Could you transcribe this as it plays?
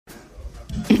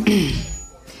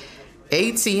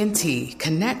AT&T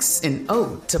connects an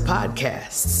ode to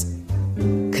podcasts.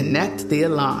 Connect the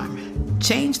alarm.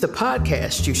 Change the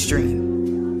podcast you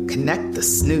stream. Connect the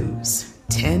snooze.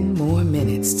 10 more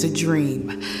minutes to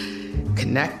dream.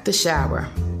 Connect the shower.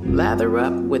 Lather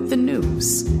up with the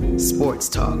news. Sports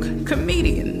talk,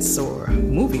 comedians, or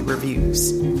movie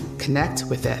reviews. Connect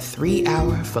with that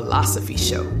 3-hour philosophy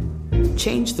show.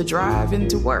 Change the drive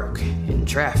into work in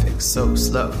traffic so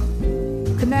slow.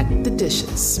 Connect the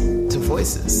dishes to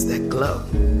voices that glow.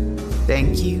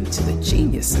 Thank you to the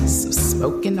geniuses of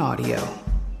spoken audio.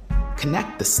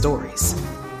 Connect the stories.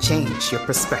 Change your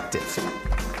perspective.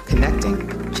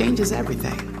 Connecting changes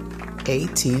everything.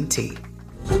 AT&T.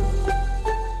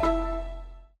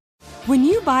 When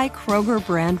you buy Kroger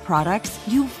brand products,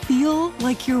 you feel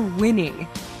like you're winning.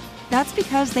 That's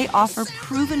because they offer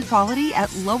proven quality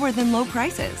at lower than low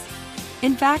prices.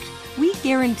 In fact, we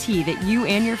guarantee that you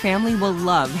and your family will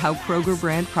love how Kroger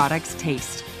brand products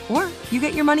taste, or you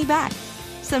get your money back.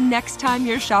 So next time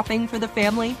you're shopping for the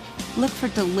family, look for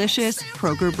delicious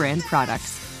Kroger brand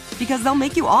products, because they'll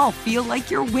make you all feel like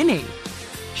you're winning.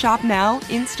 Shop now,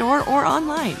 in-store, or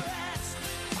online.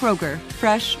 Kroger,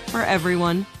 fresh for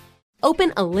everyone.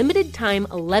 Open a limited-time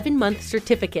 11-month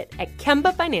certificate at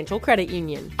Kemba Financial Credit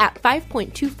Union. At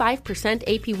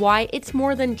 5.25% APY, it's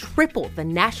more than triple the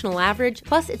national average,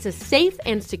 plus it's a safe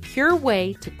and secure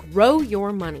way to grow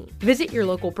your money. Visit your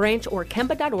local branch or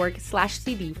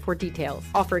kemba.org/cd for details.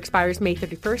 Offer expires May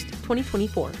 31st,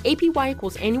 2024. APY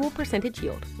equals annual percentage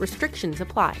yield. Restrictions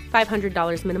apply.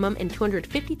 $500 minimum and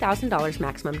 $250,000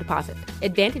 maximum deposit.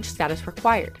 Advantage status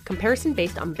required. Comparison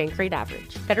based on bank rate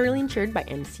average. Federally insured by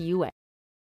NCUA.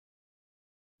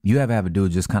 You ever have a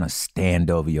dude just kind of stand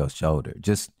over your shoulder,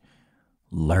 just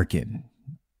lurking?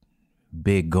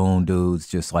 Big goon dudes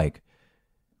just like,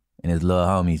 and his little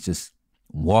homies just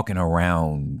walking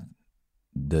around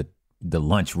the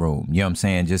lunchroom, you know what I'm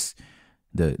saying? Just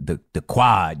the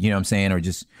quad, you know what I'm saying? Or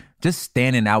just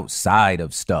standing outside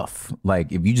of stuff.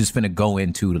 Like if you just finna go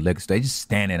into the liquor store, they just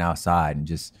standing outside and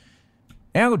just,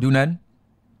 they ain't gonna do nothing.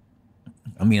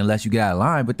 I mean, unless you get out of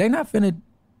line, but they not finna.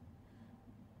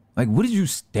 Like, what are you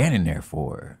standing there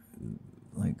for?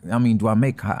 Like, I mean, do I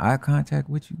make eye contact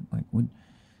with you? Like, what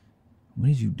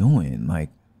is you doing? Like,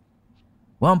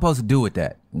 what I'm supposed to do with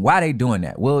that? Why they doing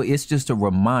that? Well, it's just to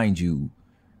remind you,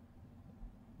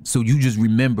 so you just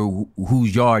remember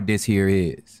whose yard this here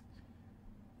is.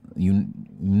 You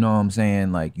know what I'm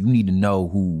saying? Like, you need to know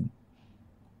who.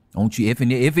 Don't you? If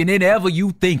it ever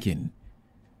you thinking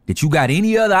that you got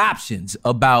any other options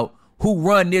about who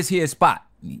run this here spot.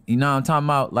 You know what I'm talking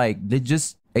about? Like, they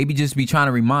be trying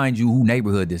to remind you who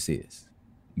neighborhood this is.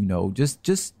 You know, just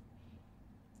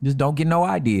don't get no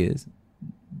ideas.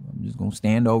 I'm just gonna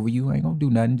stand over you. I ain't gonna do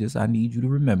nothing. Just I need you to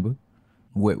remember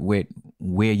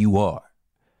where you are.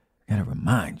 Gotta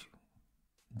remind you.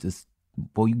 Just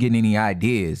before you get any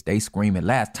ideas, they screaming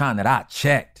last time that I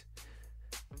checked.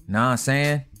 Know what I'm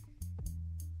saying?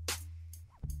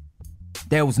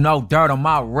 There was no dirt on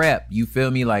my rep. You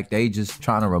feel me? Like they just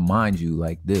trying to remind you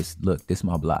like this. Look, this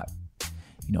my block.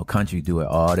 You know, country do it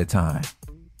all the time.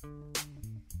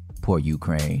 Poor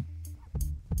Ukraine.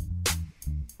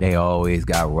 They always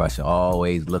got Russia,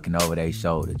 always looking over their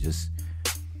shoulder.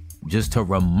 Just to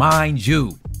remind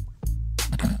you.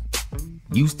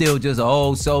 You still just an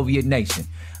old Soviet nation.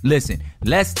 Listen,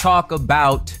 let's talk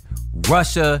about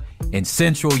Russia and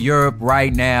Central Europe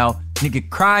right now. Nigga,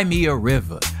 Crimea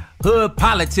River. Hood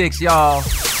politics, y'all.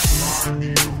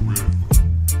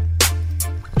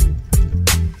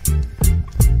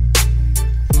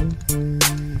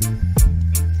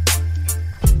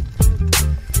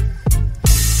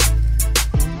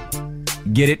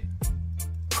 Get it?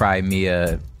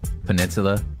 Crimea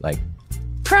Peninsula, like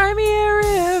Crimea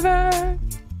River.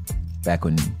 Back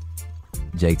when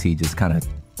JT just kind of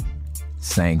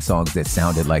sang songs that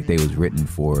sounded like they was written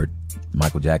for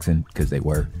Michael Jackson, because they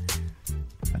were.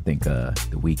 I think The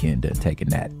Weeknd taking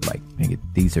that, like, nigga,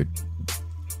 these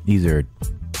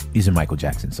are Michael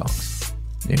Jackson songs.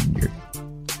 And you're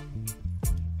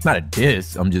not a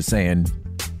diss. I'm just saying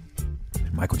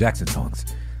Michael Jackson songs.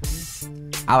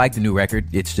 I like the new record.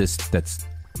 It's just this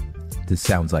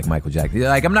sounds like Michael Jackson.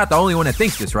 Like, I'm not the only one that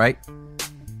thinks this, right?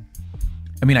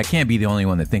 I mean, I can't be the only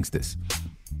one that thinks this.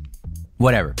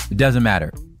 Whatever. It doesn't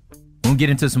matter. We'll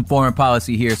get into some foreign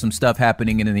policy here, some stuff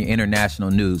happening in the international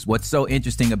news. What's so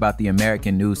interesting about the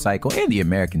American news cycle and the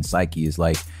American psyche is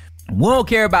like, we don't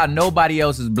care about nobody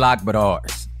else's block but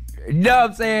ours. You know what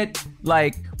I'm saying?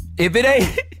 Like, if it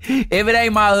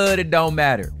ain't my hood, it don't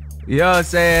matter. You know what I'm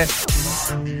saying?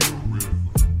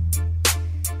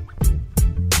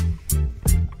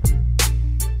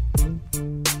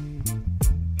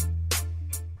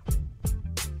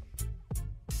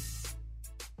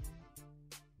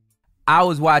 I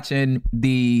was watching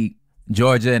the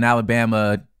Georgia and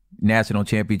Alabama national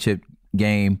championship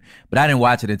game, but I didn't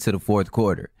watch it until the fourth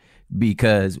quarter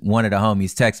because one of the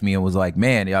homies texted me and was like,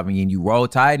 man, I mean, you Roll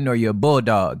Tide or you're a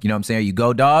Bulldog? You know what I'm saying? You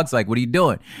go Dogs? Like, what are you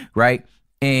doing? Right?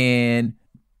 And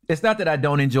it's not that I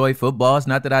don't enjoy football. It's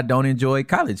not that I don't enjoy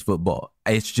college football.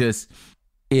 It's just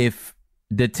if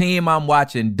the team I'm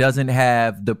watching doesn't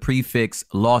have the prefix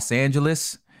Los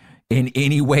Angeles in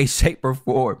any way, shape, or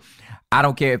form, I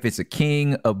don't care if it's a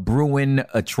King, a Bruin,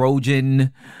 a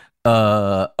Trojan,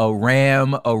 a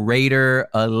Ram, a Raider,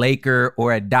 a Laker,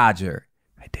 or a Dodger.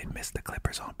 I did miss the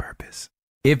Clippers on purpose.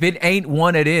 If it ain't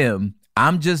one of them,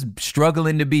 I'm just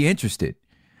struggling to be interested.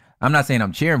 I'm not saying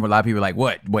I'm cheering, but a lot of people are like,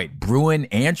 what? Wait, Bruin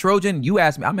and Trojan? You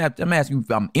asked me, I'm asking you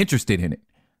if I'm interested in it.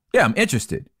 Yeah, I'm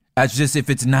interested. That's just if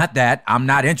it's not that, I'm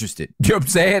not interested. You know what I'm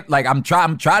saying? Like I'm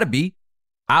trying to be.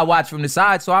 I watch from the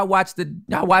side, so I watched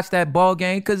that ball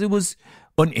game because it was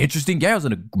an interesting game. It was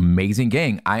an amazing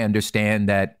game. I understand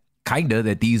that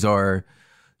these are,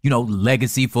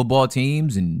 legacy football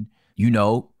teams, and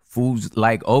fools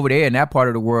like over there in that part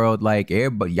of the world, like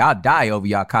everybody, y'all die over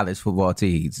y'all college football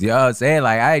teams. You know what I'm saying?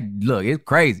 Like it's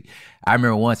crazy. I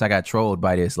remember once I got trolled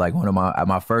by this, like one of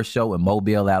my first show in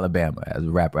Mobile, Alabama as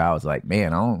a rapper. I was like,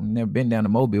 man, never been down to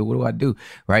Mobile. What do I do?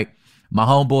 Right. My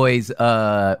homeboy's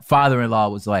father-in-law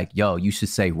was like, yo, you should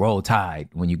say Roll Tide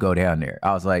when you go down there.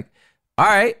 I was like, all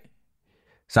right.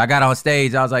 So I got on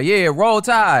stage. I was like, yeah, Roll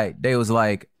Tide. They was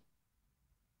like,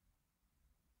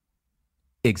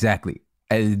 exactly.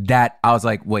 And that, I was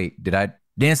like, wait, did I?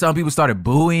 Then some people started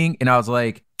booing. And I was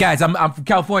like, guys, I'm from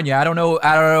California. I don't know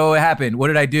what happened. What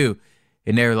did I do?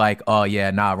 And they were like, oh,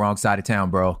 yeah, nah, wrong side of town,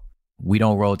 bro. We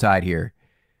don't Roll Tide here.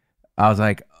 I was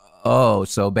like, oh,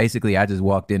 so basically I just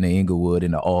walked into Inglewood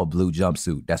in an all blue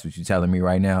jumpsuit. That's what you're telling me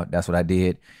right now? That's what I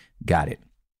did? Got it.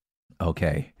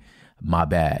 Okay. My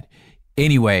bad.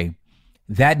 Anyway,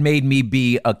 that made me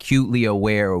be acutely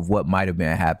aware of what might have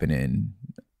been happening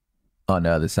on the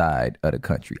other side of the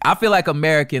country. I feel like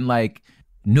American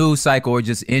news cycle or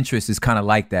just interest is kind of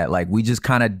like that. Like we just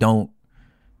kind of don't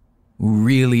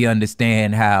really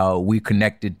understand how we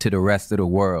connected to the rest of the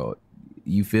world.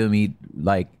 You feel me?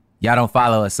 Like, y'all don't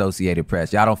follow Associated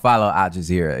Press. Y'all don't follow Al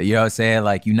Jazeera. You know what I'm saying?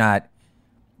 Like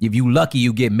if you lucky,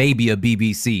 you get maybe a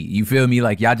BBC. You feel me?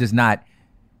 Like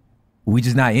we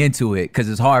just not into it because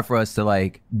it's hard for us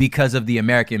to because of the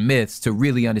American myths to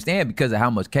really understand because of how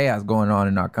much chaos going on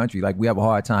in our country. Like we have a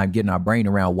hard time getting our brain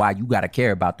around why you got to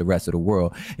care about the rest of the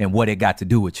world and what it got to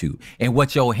do with you and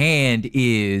what your hand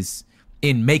is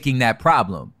in making that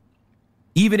problem.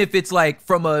 Even if it's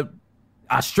from a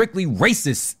strictly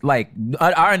racist,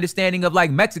 our understanding of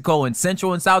Mexico and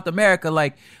Central and South America,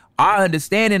 our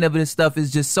understanding of this stuff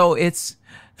is just so, it's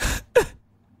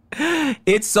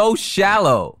so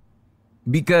shallow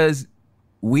because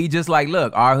we just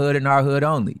look, our hood and our hood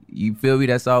only. You feel me?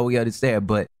 That's all we understand.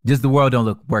 But just the world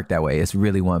don't work that way. It's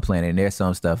really one planet. And there's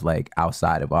some stuff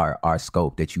outside of our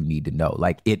scope that you need to know.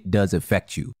 It does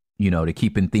affect you. To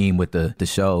keep in theme with the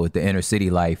show, with the inner city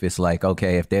life, it's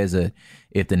okay, if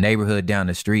the neighborhood down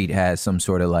the street has some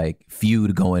sort of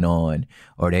feud going on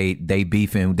or they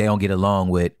beefing, they don't get along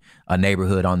with a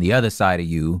neighborhood on the other side of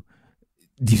you,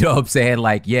 you know what I'm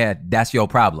saying? Yeah, that's your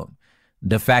problem.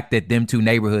 The fact that them two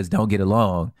neighborhoods don't get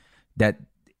along, that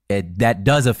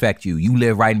does affect you. You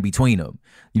live right in between them.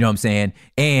 You know what I'm saying?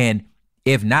 And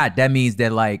if not, that means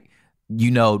that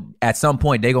at some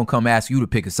point they're going to come ask you to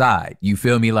pick a side. You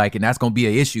feel me? And that's going to be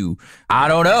an issue. I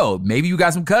don't know. Maybe you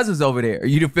got some cousins over there.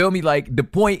 You feel me? The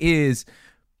point is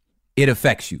it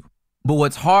affects you. But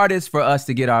what's hardest for us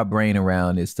to get our brain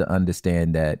around is to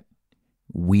understand that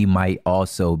we might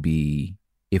also be,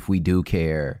 if we do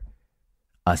care,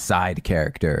 a side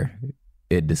character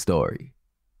in the story.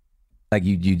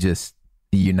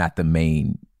 You're not the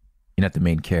main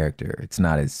character. It's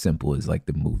not as simple as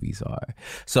the movies are.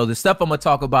 So the stuff I'm gonna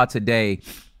talk about today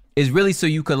is really so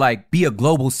you could be a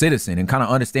global citizen and kind of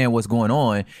understand what's going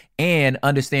on and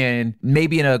understand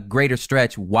maybe in a greater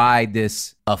stretch why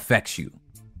this affects you.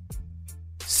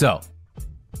 So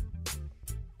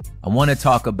I want to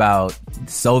talk about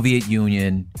Soviet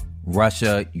Union,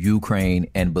 Russia, Ukraine,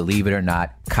 and believe it or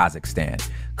not, Kazakhstan,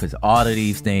 because all of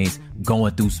these things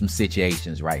going through some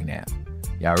situations right now.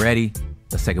 Y'all ready?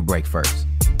 Let's take a break first.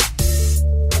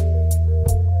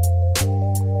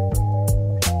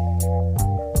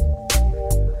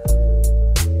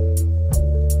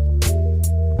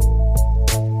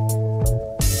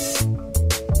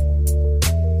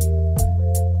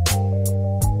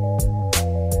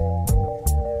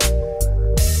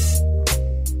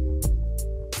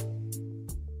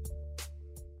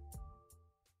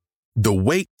 The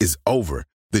wait is over.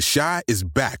 The Chi is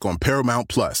back on Paramount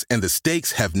Plus, and the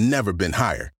stakes have never been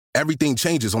higher. Everything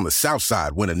changes on the South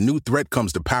Side when a new threat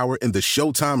comes to power in the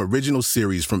Showtime original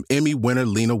series from Emmy winner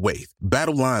Lena Waithe.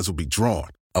 Battle lines will be drawn,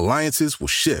 alliances will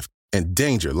shift, and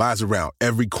danger lies around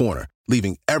every corner,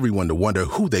 leaving everyone to wonder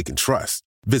who they can trust.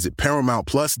 Visit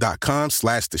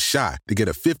ParamountPlus.com/The Chi to get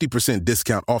a 50%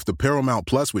 discount off the Paramount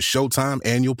Plus with Showtime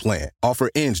annual plan.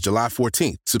 Offer ends July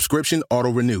 14th. Subscription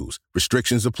auto-renews.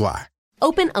 Restrictions apply.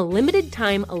 Open a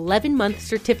limited-time 11-month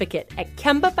certificate at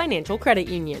Kemba Financial Credit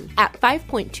Union. At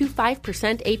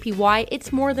 5.25% APY,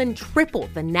 it's more than triple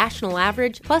the national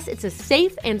average, plus it's a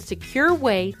safe and secure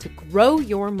way to grow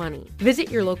your money.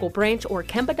 Visit your local branch or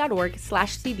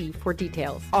kemba.org/cb for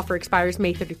details. Offer expires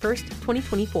May 31st,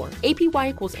 2024.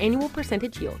 APY equals annual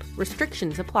percentage yield.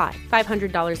 Restrictions apply.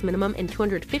 $500 minimum and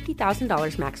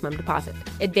 $250,000 maximum deposit.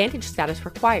 Advantage status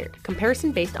required.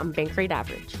 Comparison based on bank rate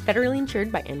average. Federally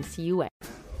insured by NCUA.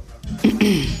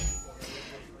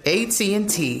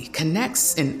 AT&T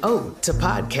connects an ode to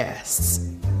podcasts.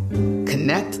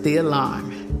 Connect the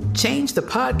alarm. Change the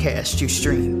podcast you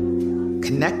stream.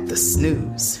 Connect the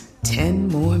snooze. 10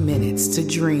 more minutes to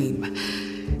dream.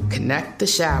 Connect the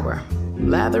shower.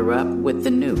 Lather up with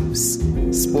the news.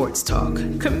 Sports talk,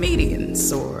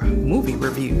 comedians, or movie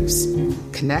reviews.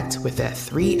 Connect with that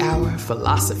 3-hour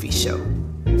philosophy show.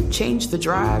 Change the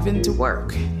drive into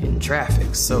work in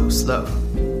traffic so slow.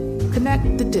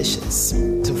 Connect the dishes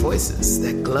to voices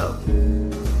that glow.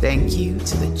 Thank you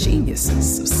to the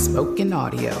geniuses of spoken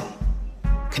audio.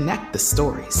 Connect the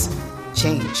stories.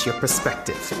 Change your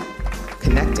perspective.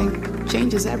 Connecting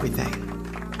changes everything.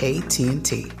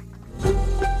 AT&T.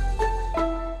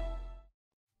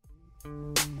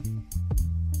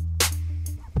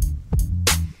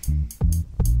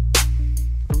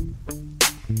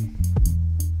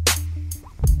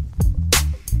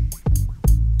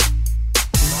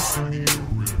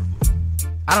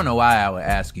 I don't know why I would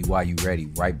ask you why you ready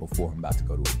right before I'm about to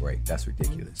go to a break. That's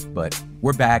ridiculous. But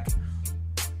we're back.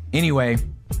 Anyway,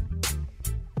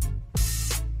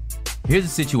 here's the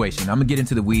situation. I'm going to get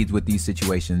into the weeds with these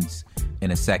situations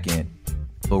in a second.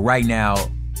 But right now,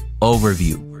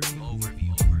 overview.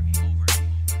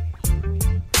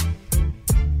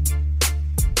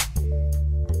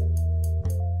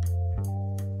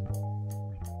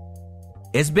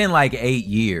 It's been like 8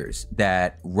 years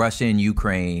that Russia and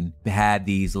Ukraine had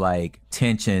these like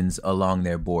tensions along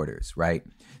their borders, right?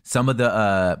 Some of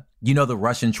the, the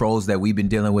Russian trolls that we've been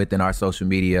dealing with in our social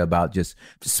media about just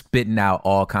spitting out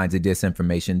all kinds of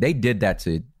disinformation. They did that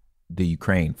to the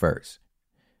Ukraine first.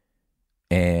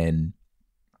 And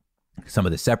some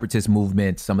of the separatist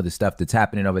movements, some of the stuff that's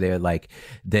happening over there, like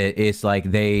it's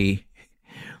like they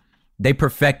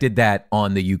perfected that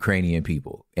on the Ukrainian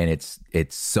people, and it's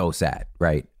so sad,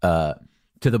 right? To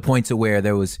the point to where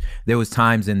there was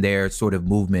times in their sort of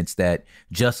movements that,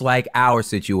 just like our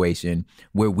situation,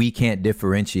 where we can't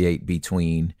differentiate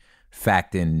between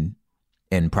fact and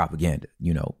propaganda,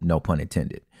 no pun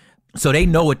intended. So they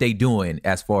know what they're doing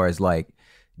as far as like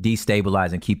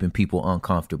destabilizing, keeping people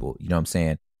uncomfortable. You know what I'm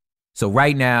saying? So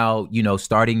right now,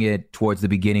 starting it towards the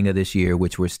beginning of this year,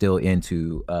 which we're still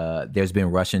into, there's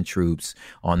been Russian troops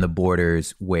on the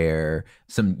borders where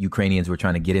some Ukrainians were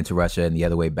trying to get into Russia and the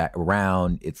other way back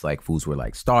around. It's like fools were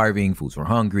like starving, fools were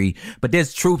hungry, but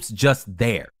there's troops just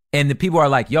there. And the people are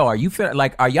like, yo, are y'all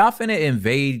finna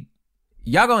invade?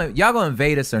 Y'all gonna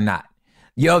invade us or not?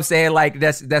 You know what I'm saying? Like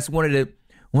that's one of the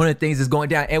things that's going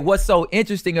down. And what's so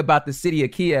interesting about the city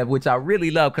of Kiev, which I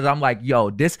really love, because I'm like, yo,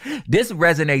 this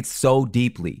resonates so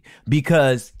deeply,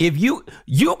 because if you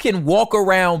can walk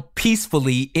around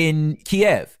peacefully in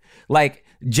Kiev, like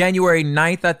January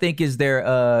 9th, I think is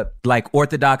their like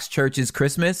Orthodox Church's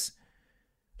Christmas.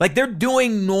 Like they're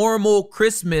doing normal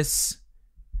Christmas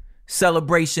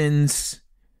celebrations.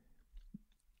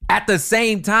 At the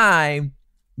same time,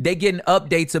 they getting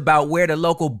updates about where the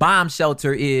local bomb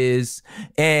shelter is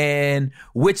and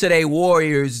which of they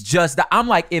warriors I'm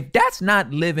like, if that's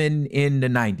not living in the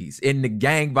 90s, in the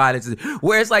gang violence,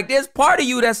 where it's like, there's part of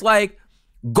you that's like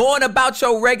going about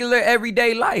your regular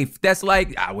everyday life. That's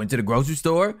like, I went to the grocery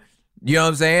store. You know what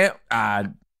I'm saying? I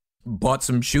bought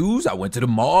some shoes. I went to the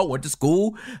mall, went to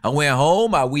school. I went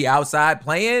home. We outside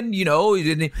playing,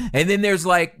 and then there's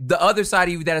like the other side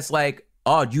of you that it's like,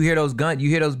 oh, you hear those guns? You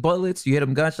hear those bullets? You hear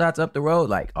them gunshots up the road?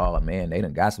 Like, oh man, they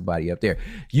done got somebody up there.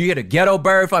 You hear the ghetto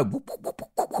bird? Like,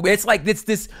 it's like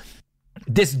this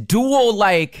dual,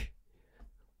 like,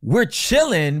 we're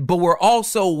chilling, but we're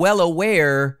also well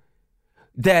aware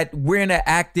that we're in an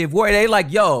active war. They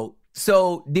like, yo,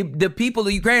 so the people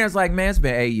of Ukraine is like, man, it's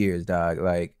been 8 years, dog.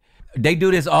 Like, they do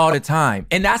this all the time.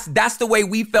 And that's the way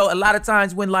we felt a lot of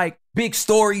times when, like, big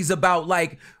stories about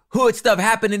like hood stuff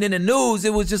happening in the news.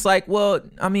 It was just like, well,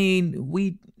 I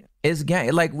mean, it's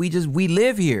gang, like we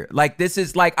live here. Like this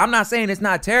is like, I'm not saying it's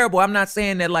not terrible. I'm not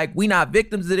saying that like we not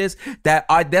victims of this,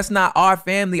 that's not our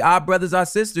family, our brothers, our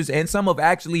sisters, and some of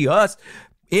actually us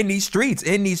in these streets,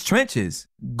 in these trenches,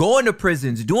 going to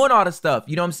prisons, doing all the stuff.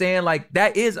 You know what I'm saying? Like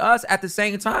that is us. At the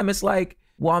same time, it's like,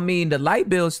 well, I mean, the light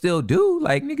bills still due.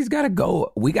 Like niggas gotta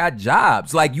go. We got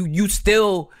jobs. Like you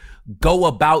still go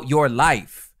about your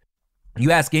life.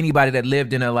 You ask anybody that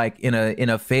lived in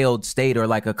a failed state or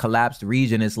like a collapsed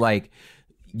region, it's like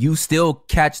you still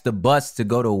catch the bus to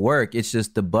go to work. It's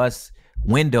just the bus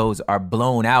windows are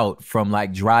blown out from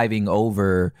like driving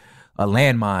over a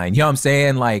landmine. You know what I'm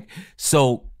saying? Like,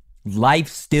 so life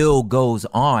still goes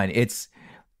on.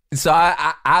 So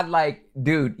I like,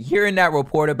 dude, hearing that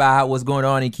report about what's going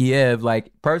on in Kiev,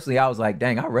 like personally, I was like,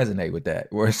 dang, I resonate with that.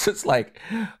 Where it's just like,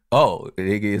 oh,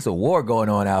 it's a war going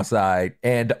on outside.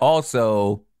 And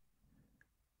also,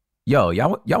 yo,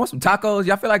 y'all want some tacos?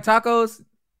 Y'all feel like tacos?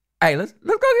 Hey, let's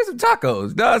go get some tacos.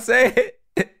 You know what I'm saying?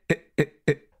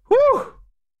 Whew.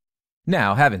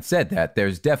 Now, having said that,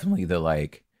 there's definitely the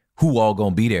like, who all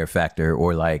gonna be there factor,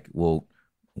 or like, well,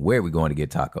 where are we going to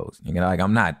get tacos? You know, like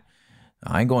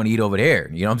I ain't going to eat over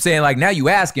there. You know what I'm saying? Like now you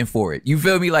asking for it. You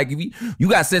feel me? Like if you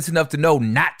got sense enough to know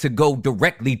not to go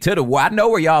directly to the war. I know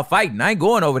where y'all fighting. I ain't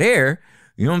going over there.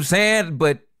 You know what I'm saying?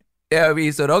 But I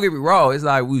mean, so don't get me wrong. It's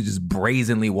like we was just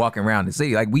brazenly walking around the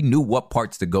city. Like we knew what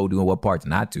parts to go to and what parts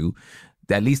not to,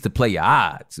 at least to play your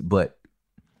odds. But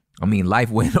I mean, life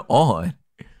went on.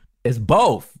 It's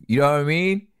both. You know what I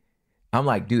mean? I'm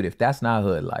like, dude, if that's not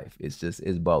hood life, it's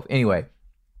both. Anyway.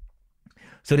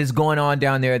 So this going on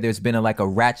down there. There's been a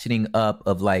ratcheting up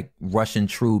of like Russian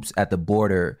troops at the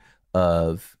border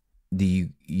of the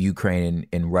Ukraine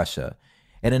and Russia.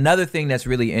 And another thing that's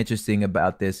really interesting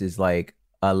about this is like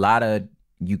a lot of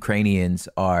Ukrainians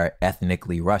are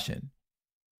ethnically Russian.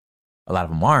 A lot of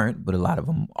them aren't, but a lot of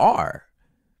them are.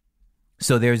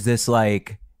 So there's this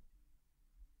like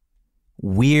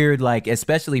weird, like,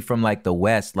 especially from like the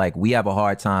West, like we have a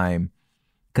hard time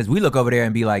because we look over there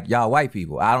and be like, y'all white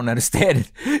people, I don't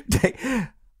understand it.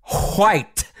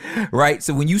 White, right?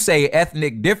 So when you say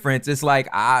ethnic difference, it's like,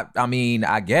 I mean,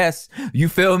 I guess, you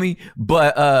feel me?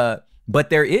 But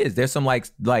there's some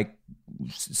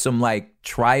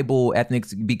tribal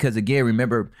ethnics, because again,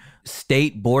 remember,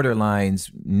 state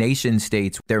borderlines, nation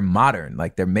states, they're modern,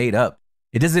 like they're made up.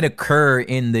 It doesn't occur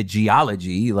in the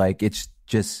geology, like it's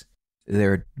just,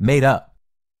 they're made up.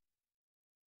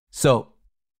 So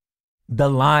the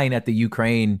line at the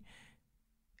Ukraine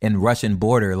and Russian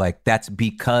border, like that's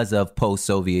because of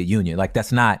post-Soviet Union. Like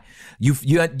that's not,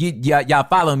 y'all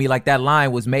follow me, like that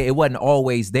line was made, it wasn't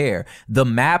always there. The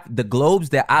map, the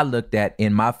globes that I looked at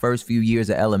in my first few years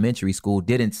of elementary school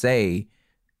didn't say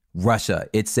Russia.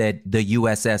 It said the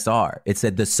USSR. It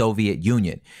said the Soviet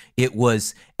Union. It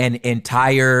was this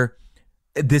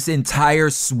entire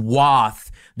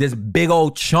swath, this big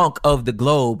old chunk of the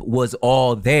globe was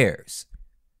all theirs.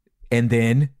 And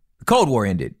then the Cold War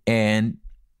ended and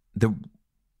the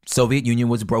Soviet Union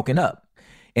was broken up.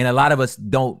 And a lot of us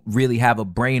don't really have a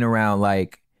brain around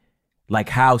like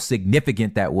how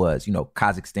significant that was. You know,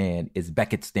 Kazakhstan,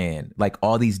 Uzbekistan, like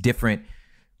all these different,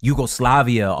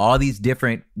 Yugoslavia, all these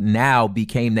different now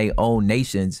became their own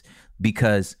nations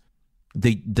because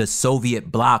the Soviet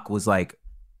bloc was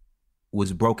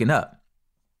broken up.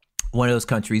 One of those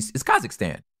countries is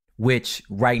Kazakhstan, which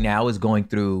right now is going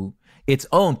through its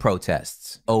own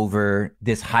protests over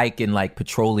this hike in like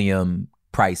petroleum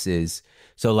prices.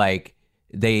 So like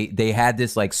they had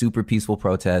this like super peaceful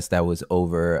protest that was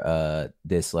over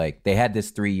this, like they had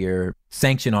this 3-year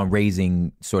sanction on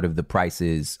raising sort of the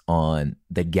prices on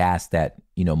the gas that,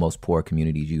 you know, most poor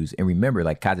communities use. And remember,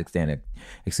 like Kazakhstan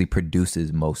actually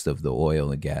produces most of the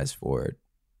oil and gas for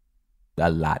a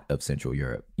lot of Central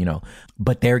Europe, you know,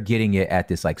 but they're getting it at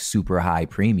this like super high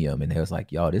premium. And they was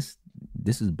like, yo, this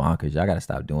is bonkers. Y'all got to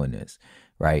stop doing this.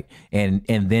 Right. And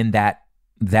then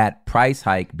that price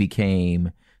hike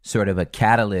became sort of a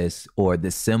catalyst or the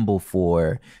symbol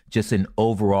for just an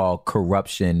overall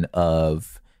corruption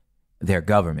of their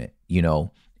government, you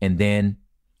know. And then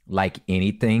like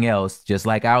anything else, just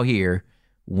like out here,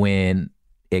 when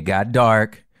it got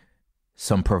dark,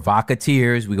 some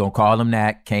provocateurs, we're going to call them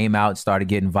that, came out and started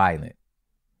getting violent.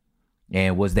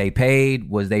 And was they paid?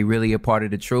 Was they really a part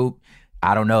of the troop?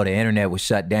 I don't know. The internet was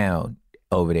shut down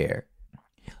over there.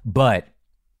 But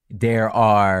there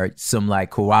are some like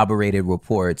corroborated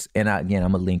reports. And again,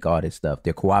 I'm going to link all this stuff.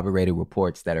 They're corroborated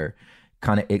reports that are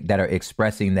that are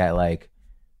expressing that like,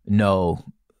 no,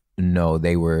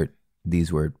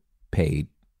 these were paid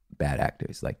bad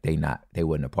actors. Like they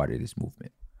wasn't a part of this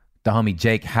movement. The homie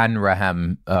Jake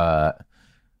Hanrahan,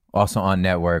 also on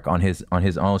network, on his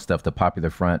own stuff, the Popular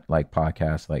Front like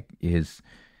podcast, like his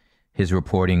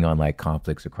reporting on like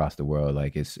conflicts across the world,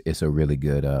 like it's a really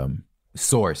good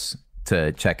source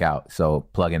to check out. So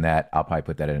plugging that, I'll probably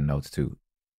put that in the notes too.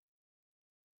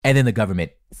 And then the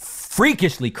government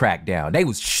freakishly cracked down. They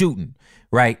was shooting,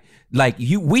 right? Like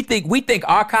we think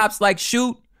our cops like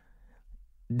shoot.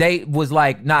 They was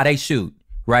like, nah, they shoot,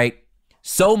 right?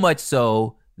 So much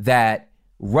so that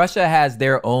Russia has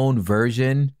their own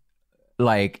version.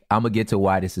 Like, I'm gonna get to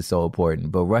why this is so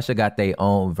important, but Russia got their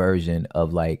own version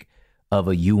of a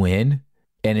UN,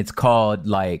 and it's called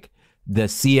like the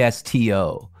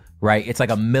CSTO, right? It's like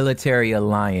a military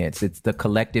alliance. It's the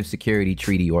Collective Security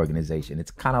Treaty Organization.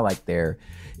 It's kind of like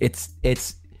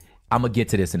it's I'm gonna get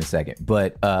to this in a second,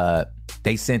 but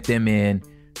they sent them in,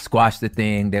 squashed the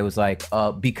thing. There was like,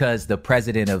 because the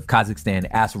president of Kazakhstan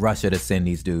asked Russia to send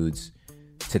these dudes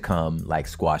to come like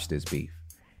squash this beef.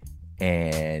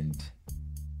 And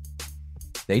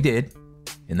they did,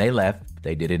 and they left.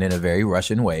 They did it in a very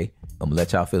Russian way. I'm gonna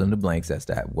let y'all fill in the blanks as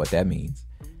to what that means.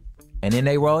 And then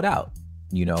they rolled out,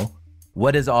 you know?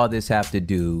 What does all this have to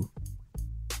do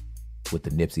with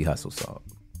the Nipsey Hussle song?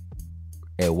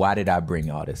 And why did I bring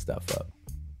all this stuff up?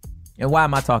 And why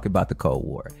am I talking about the Cold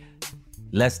War?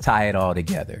 Let's tie it all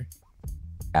together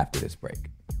after this break.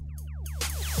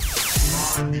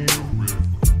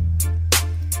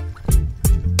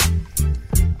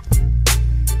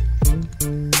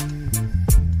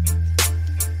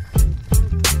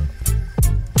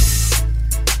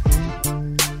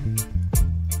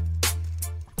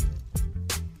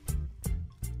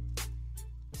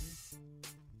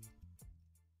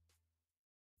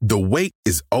 The wait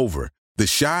is over.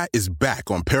 The Chi is back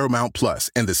on Paramount Plus,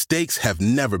 and the stakes have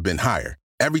never been higher.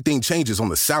 Everything changes on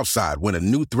the South Side when a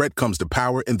new threat comes to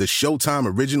power in the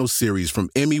Showtime original series from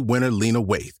Emmy winner Lena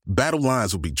Waithe. Battle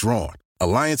lines will be drawn,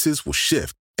 alliances will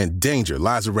shift, and danger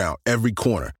lies around every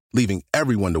corner, leaving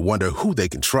everyone to wonder who they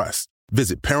can trust.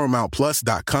 Visit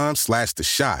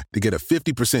ParamountPlus.com/The Chi to get a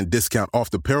 50% discount off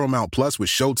the Paramount Plus with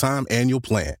Showtime annual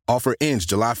plan. Offer ends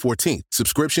July 14th.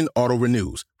 Subscription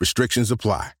auto-renews. Restrictions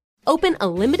apply. Open a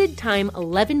limited-time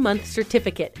 11-month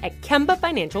certificate at Kemba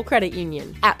Financial Credit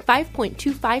Union. At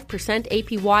 5.25%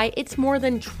 APY, it's more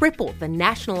than triple the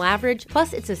national average,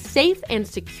 plus it's a safe and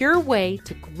secure way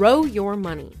to grow your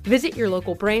money. Visit your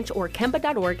local branch or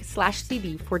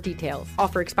kemba.org/CD for details.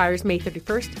 Offer expires May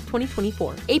 31st,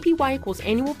 2024. APY equals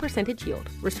annual percentage yield.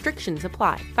 Restrictions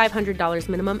apply. $500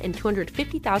 minimum and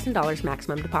 $250,000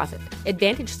 maximum deposit.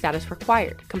 Advantage status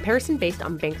required. Comparison based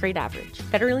on bank rate average.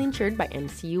 Federally insured by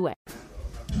NCUA.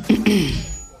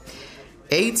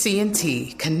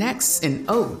 AT&T connects an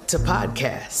ode to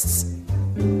podcasts.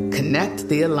 Connect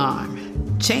the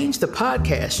alarm. Change the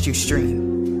podcast you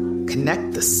stream.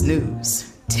 Connect the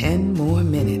snooze. 10 more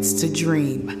minutes to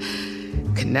dream.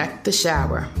 Connect the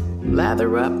shower.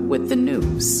 Lather up with the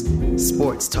news.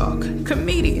 Sports talk,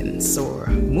 comedians, or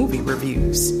movie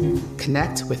reviews.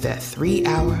 Connect with that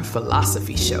 3-hour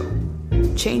philosophy show.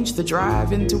 Change the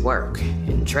drive into work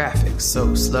in traffic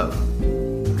so slow.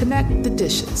 Connect the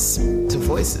dishes to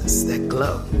voices that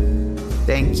glow.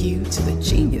 Thank you to the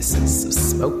geniuses of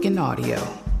spoken audio.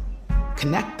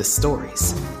 Connect the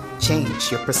stories.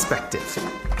 Change your perspective.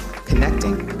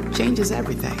 Connecting changes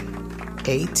everything.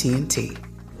 AT&T.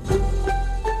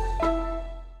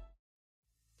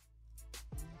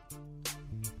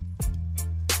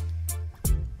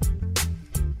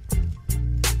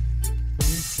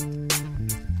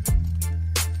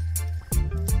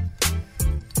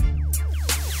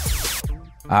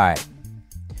 All right,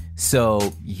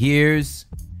 so here's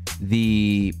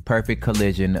the perfect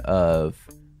collision of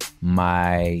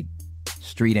my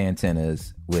street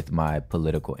antennas with my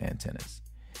political antennas.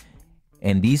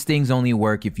 And these things only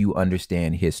work if you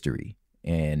understand history.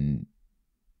 And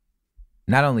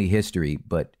not only history,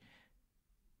 but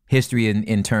history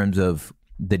in terms of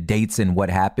the dates and what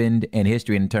happened, and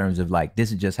history in terms of like,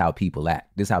 this is just how people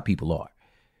act. This is how people are.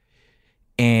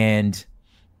 And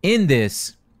in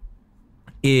this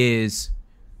is,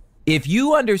 if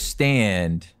you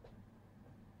understand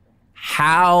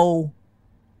how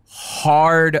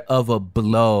hard of a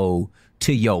blow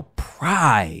to your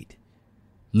pride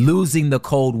losing the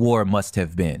Cold War must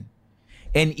have been,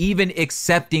 and even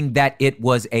accepting that it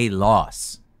was a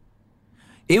loss,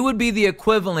 it would be the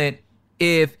equivalent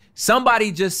if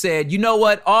somebody just said, you know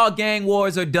what, all gang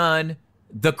wars are done,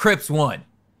 the Crips won.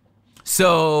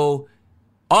 So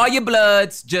all your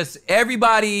bloods, just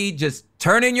everybody, just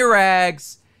turn in your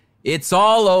rags It's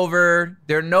all over.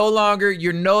 You're no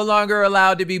longer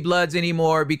allowed to be Bloods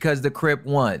anymore because the Crip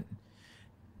won.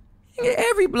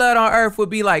 Every Blood on earth would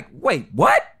be like, wait,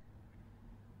 what?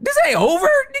 This ain't over?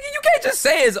 Nigga, you can't just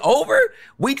say it's over.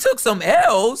 We took some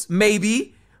L's,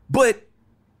 maybe, but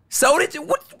so did you.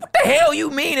 What the hell you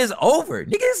mean it's over?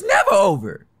 Nigga, it's never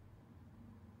over.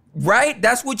 Right?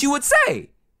 That's what you would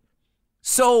say.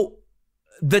 So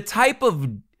the type of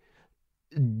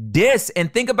diss,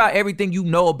 and think about everything you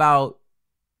know about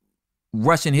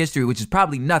Russian history, which is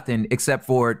probably nothing except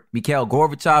for Mikhail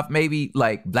Gorbachev, maybe,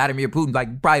 like Vladimir Putin, like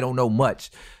you probably don't know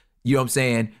much. You know what I'm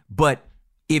saying? But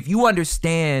if you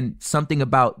understand something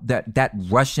about that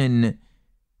Russian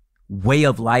way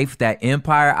of life, that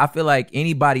empire, I feel like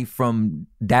anybody from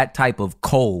that type of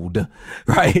code,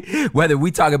 right? Whether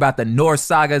we talk about the Norse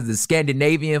sagas, the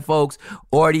Scandinavian folks,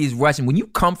 or these Russian, when you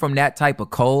come from that type of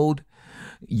code,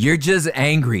 you're just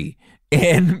angry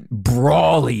and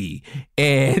brawly.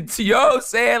 And you know what I'm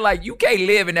saying? Like, you can't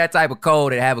live in that type of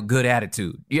code and have a good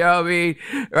attitude. You know what I mean?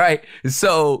 Right?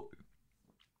 So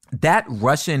that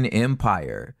Russian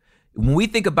empire, when we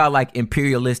think about like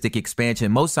imperialistic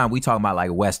expansion, most time we talk about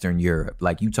like Western Europe,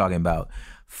 like you talking about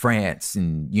France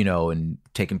and, you know, and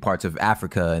taking parts of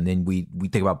Africa. And then we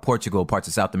think about Portugal, parts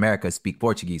of South America speak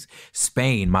Portuguese.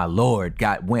 Spain, my Lord,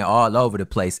 went all over the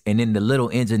place. And then the little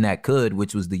engine that could,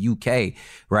 which was the UK,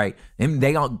 right? And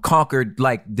they conquered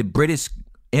like the British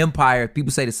Empire.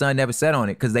 People say the sun never set on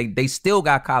it because they still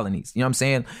got colonies. You know what I'm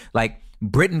saying? Like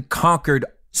Britain conquered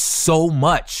so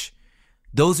much.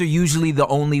 Those are usually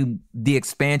the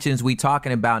expansions we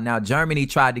talking about. Now, Germany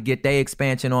tried to get their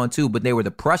expansion on too, but they were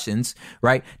the Prussians,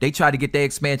 right? They tried to get their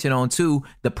expansion on too.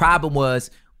 The problem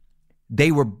was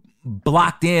they were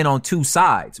blocked in on two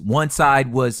sides. One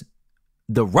side was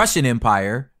the Russian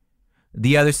Empire.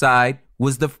 The other side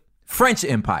was the French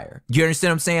Empire. You understand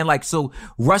what I'm saying? Like, so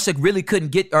Russia really couldn't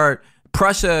get, or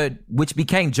Prussia, which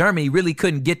became Germany, really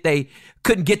couldn't get they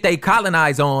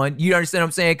colonize on. You understand what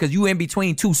I'm saying? Because you in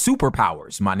between two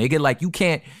superpowers, my nigga. Like, you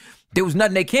can't, there was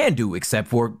nothing they can do except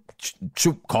for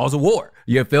cause a war.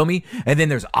 You feel me? And then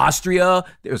there's Austria,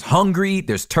 there's Hungary,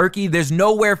 there's Turkey. There's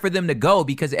nowhere for them to go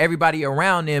because everybody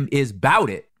around them is bout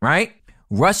it, right?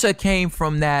 Russia came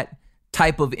from that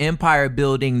type of empire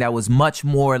building that was much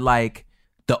more like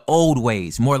the old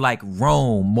ways, more like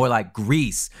Rome, more like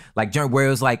Greece, like where it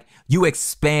was like you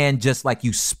expand just like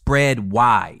you spread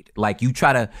wide, like you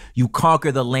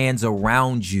conquer the lands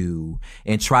around you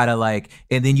and try to like,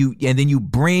 and then you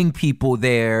bring people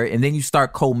there and then you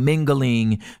start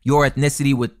commingling your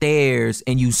ethnicity with theirs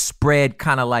and you spread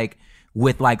kind of like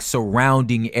with like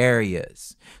surrounding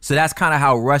areas. So that's kind of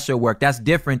how Russia worked. That's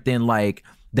different than like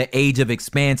the age of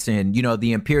expansion, you know,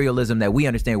 the imperialism that we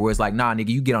understand, where it's like, nah, nigga,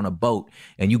 you get on a boat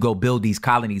and you go build these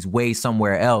colonies way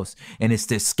somewhere else. And it's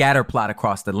this scatter plot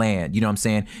across the land. You know what I'm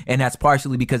saying? And that's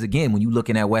partially because, again, when you're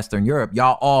looking at Western Europe,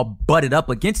 y'all all butted up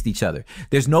against each other.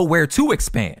 There's nowhere to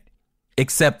expand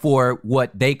except for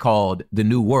what they called the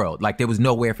New World. Like, there was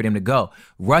nowhere for them to go.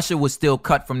 Russia was still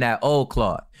cut from that old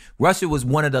cloth. Russia was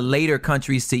one of the later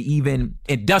countries to even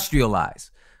industrialize.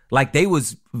 Like, they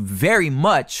was very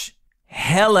much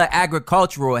hella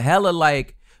agricultural, hella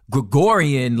like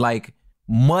Gregorian, like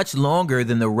much longer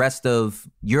than the rest of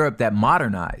Europe that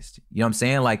modernized. You know what I'm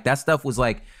saying? Like, that stuff was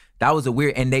like, that was a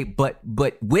weird, and they, but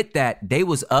with that, they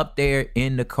was up there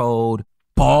in the code,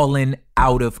 balling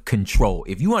out of control.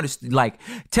 If you understand, like,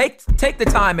 take the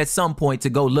time at some point to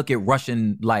go look at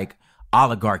Russian, like,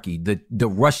 oligarchy, the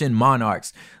Russian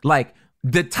monarchs, like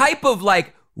the type of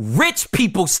like rich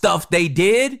people stuff they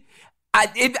did.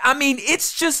 I mean,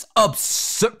 it's just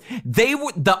absurd. They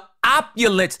were the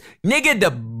opulence, nigga,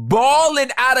 the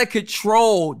balling out of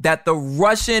control that the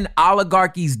Russian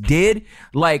oligarchies did.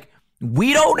 Like,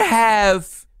 we don't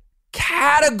have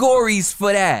categories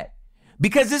for that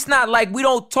because it's not like we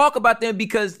don't talk about them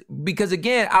because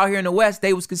again, out here in the West,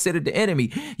 they was considered the enemy.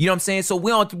 You know what I'm saying? So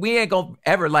we ain't gonna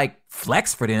ever like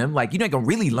flex for them. Like, you ain't gonna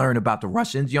really learn about the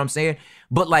Russians. You know what I'm saying?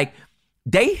 But like,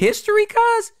 they history,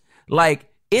 cuz, like,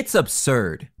 it's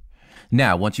absurd.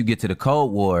 Now, once you get to the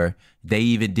Cold War, they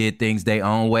even did things their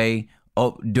own way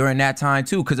during that time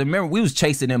too. Because remember, we was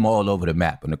chasing them all over the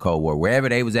map in the Cold War. Wherever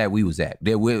they was at, we was at.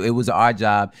 It was our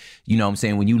job. You know what I'm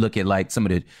saying? When you look at like some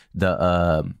of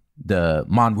the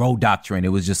Monroe Doctrine,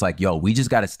 it was just like, yo, we just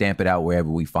got to stamp it out wherever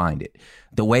we find it.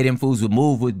 The way them fools would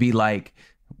move would be like,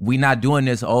 we not doing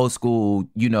this old school,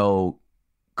 you know,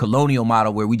 colonial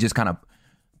model where we just kind of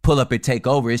pull up and take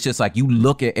over. It's just like you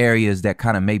look at areas that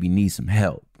kind of maybe need some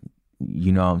help.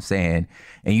 You know what I'm saying?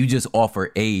 And you just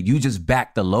offer aid. You just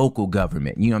back the local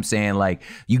government. You know what I'm saying? Like,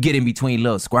 you get in between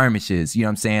little skirmishes. You know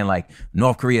what I'm saying? Like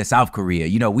North Korea, South Korea.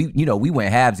 We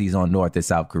went halvesies on North and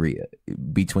South Korea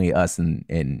between us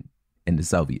and the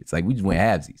Soviets. Like, we just went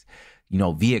halvesies.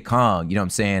 Viet Cong. You know what I'm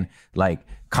saying? Like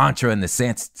Contra and the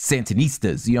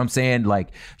Sandinistas. You know what I'm saying? Like,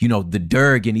 the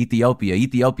Derg in Ethiopia.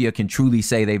 Ethiopia can truly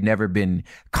say they've never been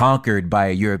conquered by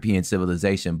a European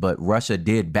civilization, but Russia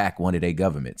did back one of their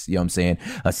governments. You know what I'm saying?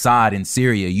 Assad in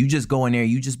Syria. You just go in there,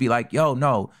 you just be like, yo,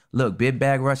 no, look, big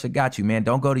bag Russia got you, man.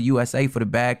 Don't go to USA for the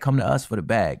bag. Come to us for the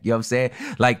bag. You know what I'm saying?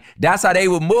 Like, that's how they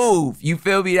would move. You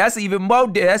feel me? That's even more.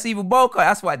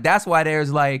 That's why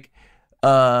there's like,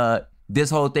 this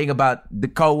whole thing about the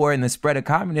Cold War and the spread of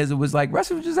communism was like,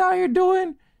 Russia was just out here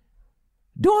doing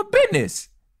business.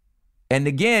 And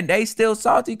again, they still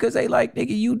salty because they like, nigga,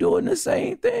 you doing the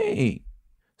same thing.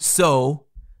 So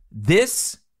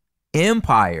this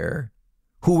empire,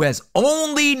 who has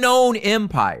only known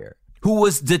empire, who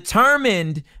was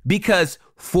determined because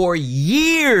for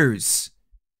years,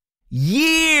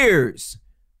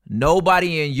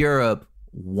 nobody in Europe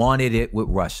wanted it with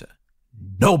Russia.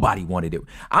 Nobody wanted it.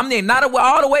 I'm there, not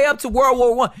all the way up to World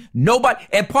War I. Nobody.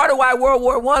 And part of why World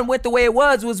War I went the way it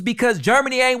was because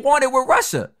Germany ain't wanted with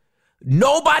Russia.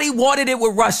 Nobody wanted it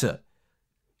with Russia.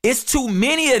 It's too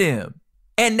many of them.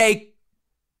 And they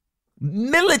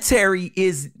military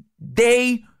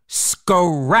they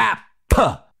scrap.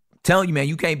 Telling you, man,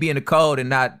 you can't be in the cold and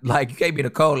not like, you can't be in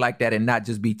the cold like that and not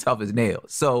just be tough as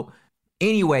nails. So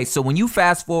anyway, so when you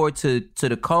fast forward to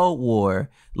the Cold War,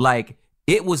 like,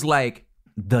 it was like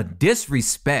the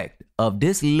disrespect of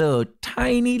this little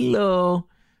tiny little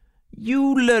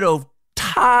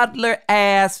toddler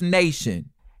ass nation.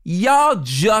 Y'all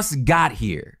just got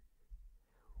here.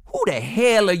 Who the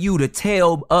hell are you to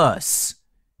tell us?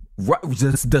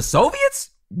 The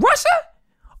Soviets? Russia?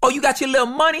 Oh, you got your little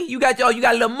money? You got a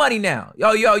little money now.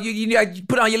 You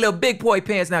put on your little big boy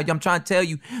pants now. I'm trying to tell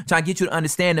you, trying to get you to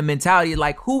understand the mentality.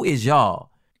 Like, who is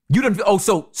y'all? You done,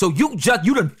 so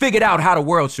you done figured out how the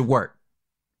world should work.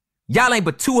 Y'all ain't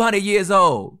but 200 years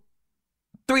old,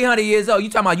 300 years old. You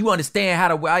talking about you understand how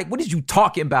to, what is you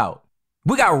talking about?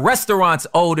 We got restaurants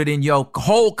older than your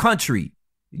whole country.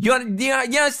 You understand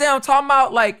what I'm talking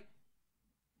about? Like,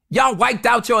 y'all wiped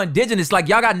out your indigenous, like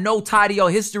y'all got no tie to your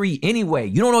history anyway.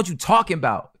 You don't know what you talking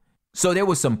about. So there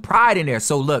was some pride in there.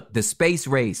 So look, the space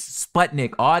race,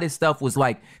 Sputnik, all this stuff was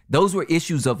like, those were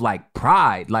issues of like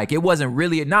pride. Like, it wasn't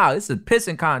really, it's a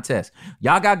pissing contest.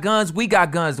 Y'all got guns, we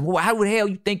got guns. Well, how the hell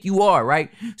you think you are,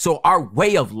 right? So our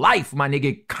way of life, my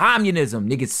nigga, communism,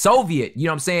 nigga, Soviet, you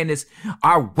know what I'm saying? It's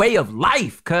our way of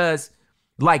life, cause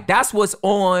like that's what's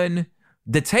on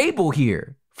the table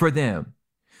here for them.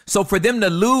 So for them to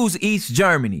lose East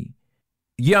Germany,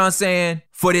 you know what I'm saying?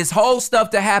 For this whole stuff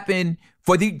to happen,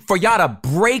 for y'all to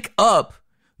break up,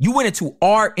 you went into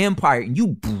our empire and you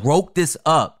broke this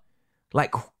up.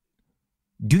 Like,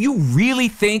 do you really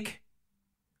think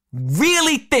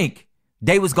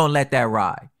they was gonna let that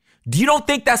ride? Do you don't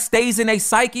think that stays in a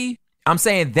psyche? I'm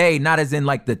saying they, not as in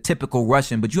like the typical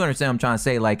Russian, but you understand what I'm trying to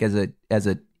say, like as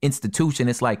a institution,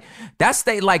 it's like that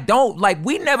stay, like, don't, like,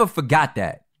 we never forgot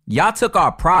that. Y'all took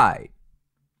our pride.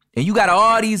 And you got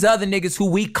all these other niggas who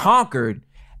we conquered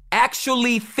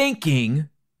actually thinking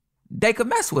they could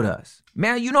mess with us.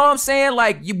 Man, you know what I'm saying?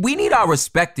 Like, we need our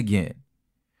respect again.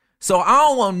 So I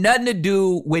don't want nothing to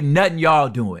do with nothing y'all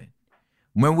doing.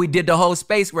 When we did the whole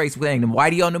space race thing, the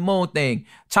Whitey on the moon thing,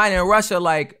 China and Russia,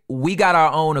 like, we got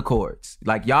our own accords.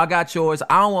 Like, y'all got yours.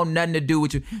 I don't want nothing to do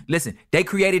with you. Listen, they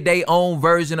created their own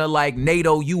version of like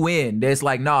NATO UN. That's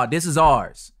like, nah, this is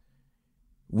ours.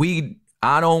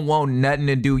 I don't want nothing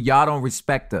to do. Y'all don't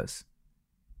respect us.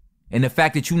 And the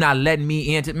fact that you not letting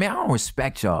me into, man, I don't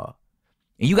respect y'all.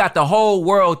 And you got the whole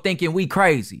world thinking we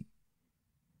crazy.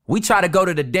 We try to go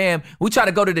to the damn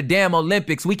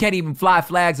Olympics. We can't even fly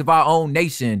flags of our own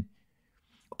nation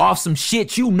off some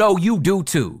shit you know you do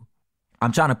too.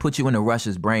 I'm trying to put you into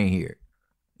Russia's brain here.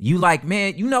 You like,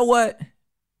 man, you know what?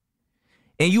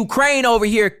 And Ukraine over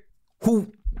here,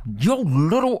 who, your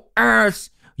little ass,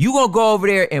 you gonna go over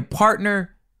there and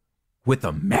partner with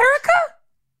America?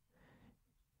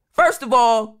 First of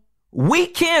all, we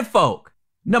kinfolk.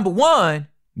 Number one,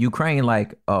 Ukraine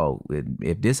like, oh,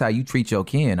 if this how you treat your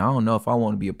kin, I don't know if I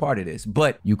want to be a part of this.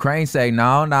 But Ukraine say,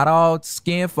 no, not all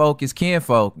skin folk is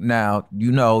kinfolk. Now,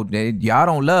 you know, y'all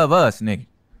don't love us, nigga.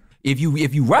 If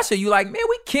you Russia, you like, man,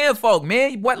 we kinfolk,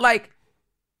 man. What, like,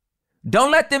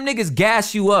 don't let them niggas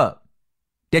gas you up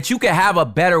that you can have a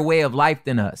better way of life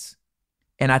than us.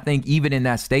 And I think even in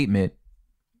that statement,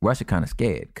 Russia kind of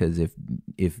scared, because if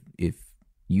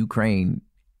Ukraine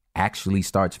actually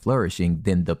starts flourishing,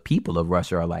 then the people of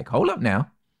Russia are like, hold up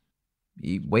now.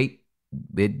 Wait,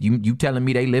 you telling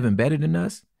me they living better than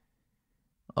us?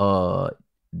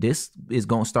 This is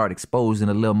going to start exposing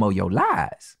a little more your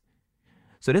lies.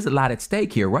 So there's a lot at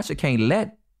stake here. Russia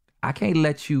I can't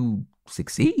let you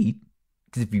succeed,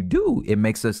 because if you do, it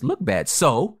makes us look bad.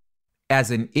 So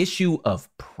as an issue of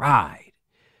pride,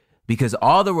 because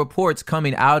all the reports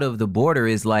coming out of the border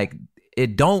is like,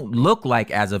 it don't look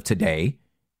like as of today,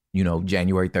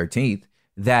 January 13th,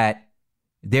 that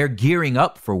they're gearing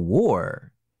up for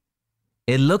war.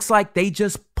 It looks like they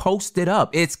just posted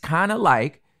up. It's kind of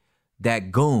like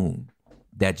that goon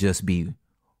that just be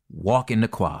walking the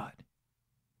quad.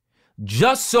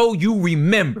 Just so you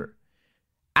remember,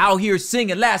 out here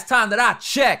singing, last time that I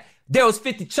checked, there was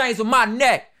 50 chains on my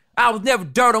neck. I was never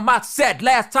dirt on my set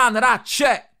last time that I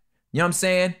checked. You know what I'm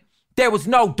saying? There was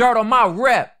no dirt on my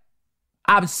rep.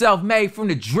 I'm self-made from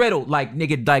the driddle. Like,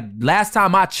 nigga, like last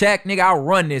time I checked, nigga, I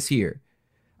run this here.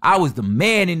 I was the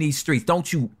man in these streets.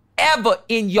 Don't you ever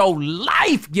in your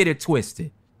life get it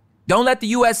twisted. Don't let the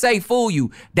USA fool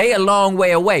you. They a long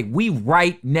way away. We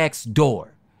right next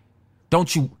door.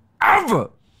 Don't you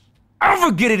ever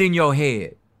get it in your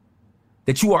head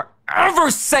that you are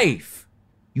ever safe.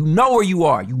 You know where you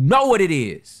are. You know what it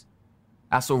is.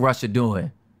 That's what Russia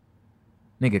doing.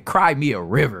 Nigga, cry me a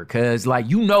river, cuz like,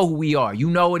 you know who we are. You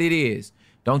know what it is.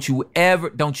 Don't you ever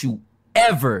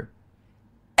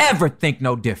think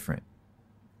no different.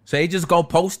 So they just gonna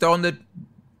post on the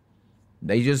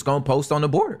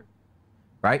border,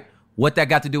 right? What that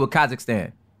got to do with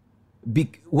Kazakhstan?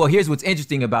 Well, here's what's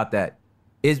interesting about that.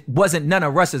 It wasn't none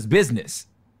of Russia's business.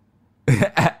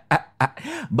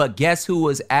 But guess who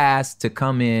was asked to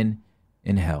come in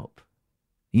and help?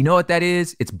 You know what that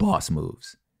is? It's boss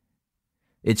moves.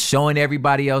 It's showing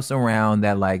everybody else around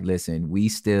that, like, listen,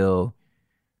 y'all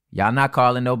not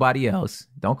calling nobody else.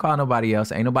 Don't call nobody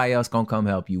else. Ain't nobody else gonna come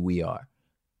help you. We are.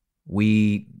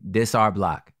 This our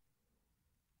block.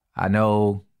 I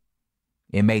know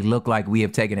it may look like we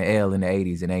have taken an L in the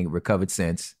 80s and ain't recovered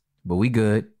since, but we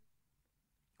good.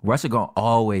 Russia gonna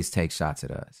always take shots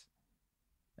at us.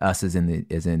 Us as in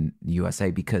the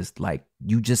USA, because like,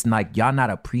 you just like, y'all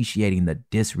not appreciating the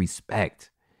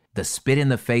disrespect. The spit in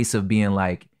the face of being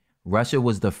like, Russia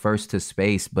was the first to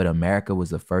space, but America was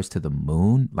the first to the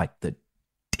moon. Like, the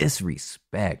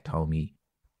disrespect, homie.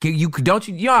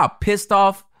 Y'all pissed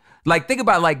off? Like, think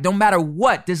about, like, no matter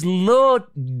what, this little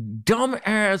dumb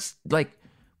ass, like,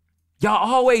 y'all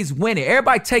always win it.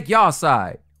 Everybody take y'all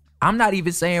side. I'm not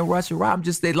even saying Russia right. I'm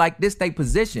just saying, like, this they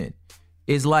position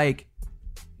is like,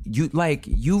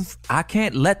 I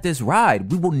can't let this ride.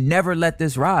 We will never let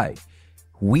this ride.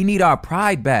 We need our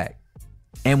pride back.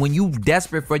 And when you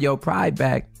desperate for your pride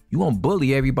back, you won't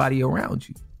bully everybody around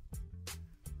you.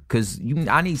 Because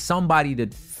I need somebody to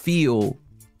feel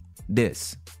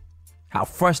this. How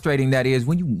frustrating that is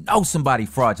when you know somebody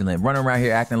fraudulent, running around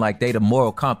here acting like they the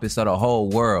moral compass of the whole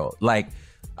world. Like,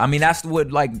 I mean, that's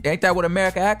what, like, ain't that what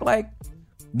America act like?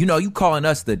 You calling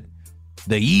us the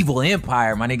evil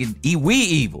empire, my nigga. We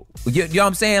evil. You know what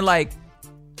I'm saying? Like,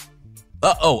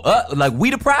 like, we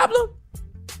the problem?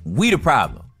 We the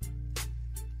problem.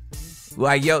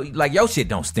 Like, your shit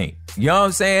don't stink. You know what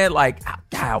I'm saying? Like,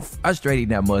 how frustrating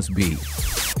that must be.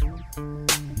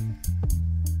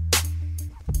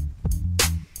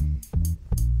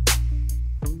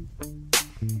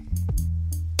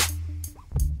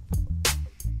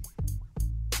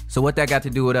 So what that got to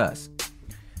do with us?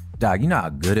 Dog, you know how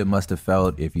good it must have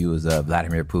felt if you was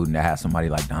Vladimir Putin to have somebody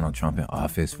like Donald Trump in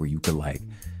office where you could like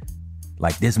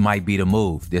this might be the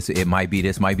move. This might be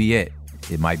it.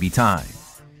 It might be time.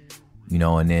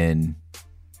 And then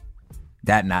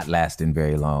that not lasting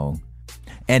very long.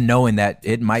 And knowing that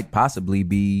it might possibly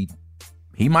be,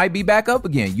 he might be back up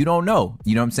again. You don't know.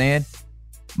 You know what I'm saying?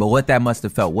 But what that must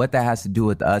have felt, what that has to do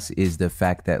with us is the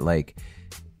fact that, like,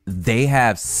 they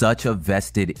have such a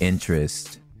vested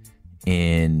interest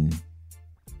in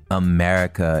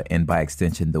America and by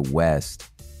extension the West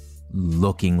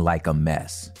looking like a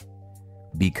mess.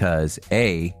 Because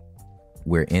A,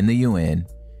 we're in the UN,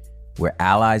 we're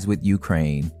allies with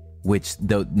Ukraine, which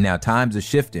now times are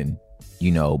shifting,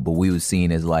 but we was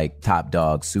seen as like top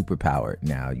dog superpower.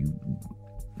 Now you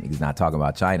niggas not talking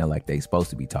about China like they supposed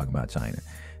to be talking about China.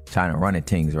 China running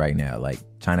things right now. Like,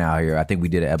 China out here, I think we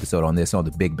did an episode on this, on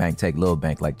the big bank take little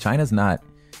bank. Like, China's not,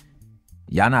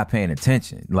 y'all not paying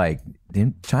attention. Like,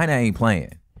 China ain't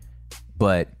playing.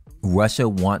 But Russia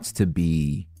wants to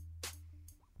be,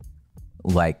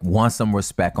 like, wants some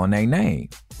respect on their name.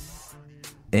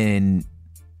 And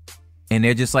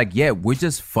they're just like, yeah, we're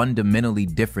just fundamentally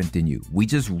different than you. We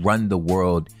just run the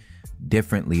world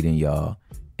differently than y'all,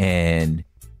 and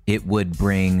it would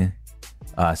bring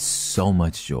us so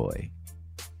much joy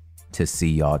to see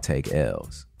y'all take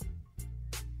L's,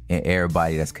 and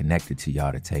everybody that's connected to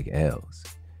y'all to take L's.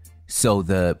 So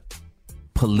the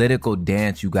political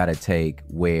dance you got to take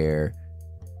where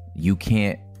you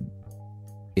can't,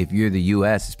 if you're the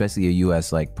U.S., especially a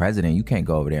U.S. like president, you can't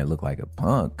go over there and look like a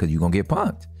punk because you're going to get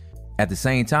punked. At the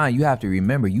same time, you have to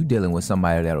remember you dealing with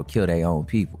somebody that'll kill their own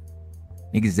people.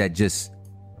 Niggas that just,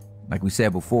 like we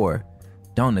said before,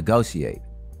 don't negotiate.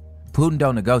 Putin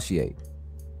don't negotiate.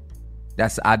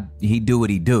 He do what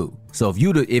he do. So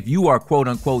if you are quote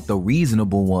unquote the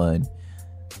reasonable one,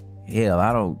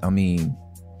 hell,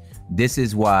 this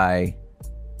is why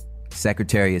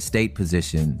Secretary of State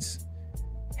positions,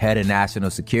 head of national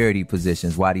security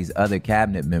positions, why these other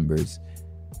cabinet members,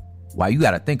 why you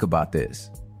got to think about this.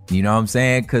 You know what I'm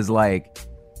saying? Because like,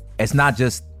 it's not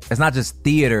just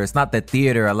theater. It's not the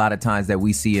theater a lot of times that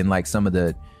we see in like some of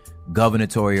the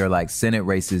gubernatorial or like Senate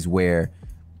races where,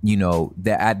 you know,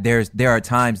 that there are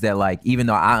times that like, even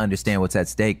though I understand what's at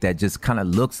stake, that just kind of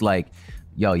looks like,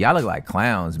 yo, y'all look like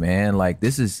clowns, man. Like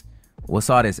what's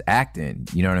all this acting?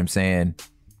 You know what I'm saying?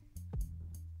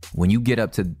 When you get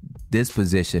up to this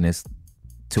position, it's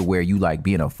to where you like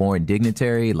being a foreign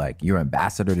dignitary, like you're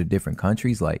ambassador to different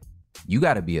countries. Like you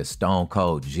got to be a stone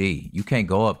cold G. You can't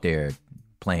go up there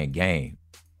playing game.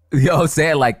 You know what I'm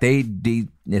saying? Like they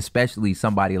especially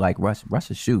somebody like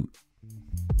Russia shoot.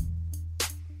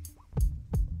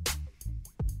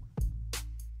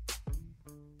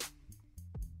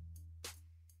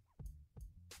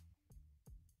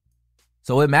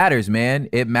 So it matters, man.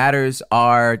 It matters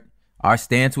our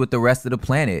stance with the rest of the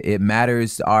planet. It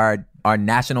matters our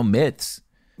national myths.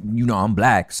 You know, I'm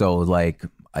black, so like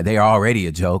they are already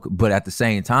a joke. But at the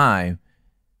same time,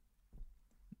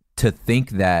 to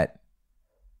think that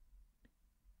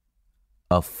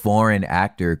a foreign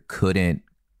actor couldn't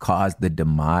cause the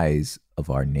demise of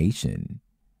our nation,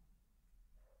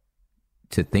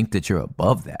 to think that you're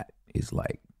above that is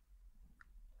like,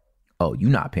 oh, you're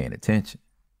not paying attention.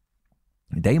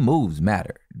 They moves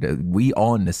matter. We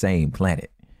on the same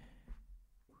planet.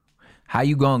 How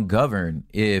you gonna govern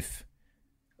if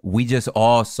we just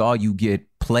all saw you get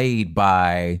played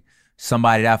by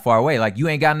somebody that far away? Like you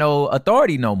ain't got no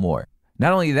authority no more.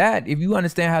 Not only that, if you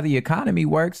understand how the economy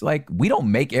works, like we don't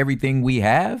make everything we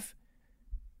have.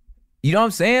 You know what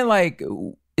I'm saying? Like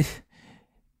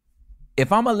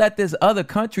if I'm gonna let this other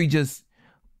country just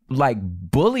like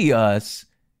bully us,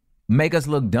 make us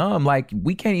look dumb, like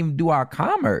we can't even do our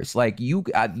commerce. Like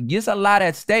there's a lot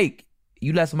at stake.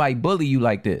 You let somebody bully you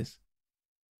like this.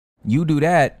 You do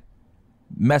that,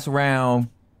 mess around,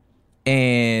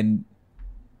 and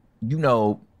you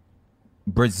know,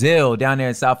 Brazil down there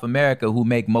in South America, who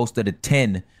make most of the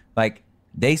 10, like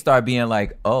they start being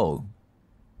like, oh,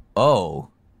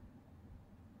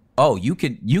 you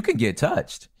can get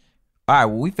touched. All right,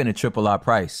 well, we finna triple our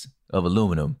price of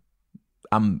aluminum.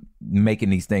 I'm making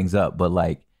these things up, but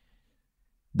like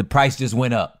the price just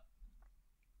went up.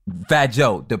 Fat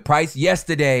Joe, the price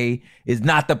yesterday is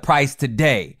not the price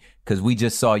today because we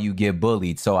just saw you get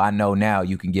bullied. So I know now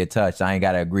you can get touched. I ain't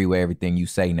got to agree with everything you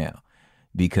say now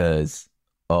because,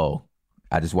 oh,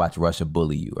 I just watched Russia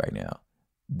bully you right now.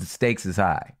 The stakes is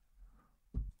high.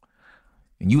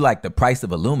 And you like the price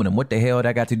of aluminum. What the hell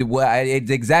that got to do? Well, it's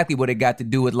exactly what it got to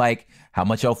do with like how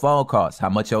much your phone costs, how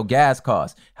much your gas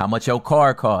costs, how much your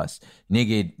car costs,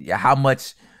 nigga, how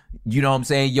much, you know what I'm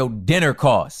saying, your dinner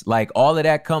costs. Like all of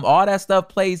that all that stuff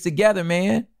plays together,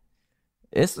 man.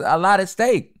 It's a lot at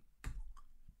stake.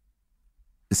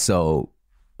 So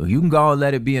you can go and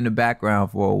let it be in the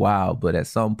background for a while, but at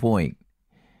some point,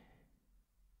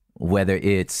 whether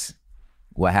it's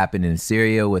what happened in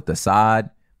Syria with Assad,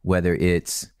 whether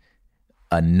it's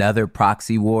another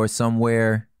proxy war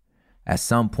somewhere, at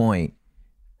some point,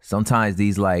 sometimes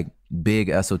these like big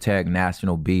esoteric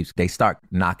national beefs, they start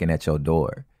knocking at your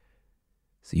door.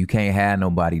 So you can't have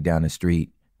nobody down the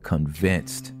street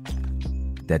convinced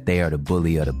that they are the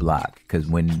bully of the block. Because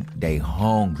when they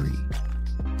hungry,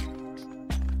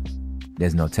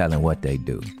 there's no telling what they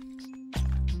do.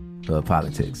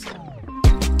 Politics.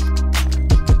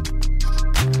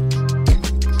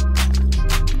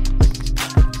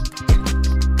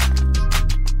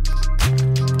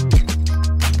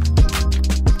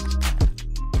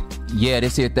 Yeah,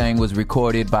 this here thing was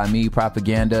recorded by me,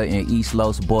 Propaganda, in East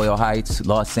Los Boyle Heights,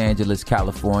 Los Angeles,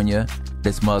 California.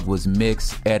 This mug was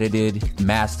mixed, edited,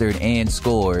 mastered, and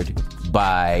scored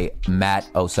by Matt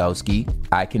Osowski.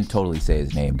 I can totally say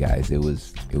his name, guys. It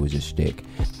was a shtick.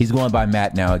 He's going by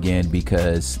Matt now again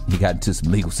because he got into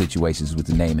some legal situations with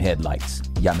the name Headlights.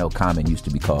 Y'all know Common used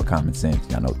to be called Common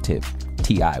Sense. Y'all know Tip.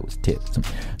 T.I. was Tip.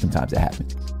 Sometimes it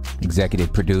happened.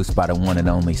 Executive produced by the one and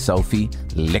only Sophie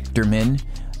Lichterman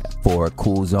for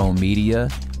Cool Zone Media,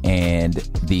 and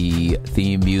the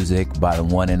theme music by the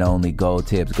one and only Gold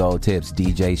Tips,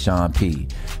 DJ Sean P.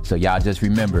 So y'all just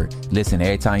remember, listen,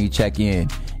 every time you check in,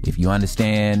 if you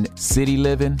understand city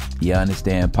living, you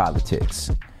understand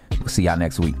politics. We'll see y'all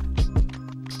next week.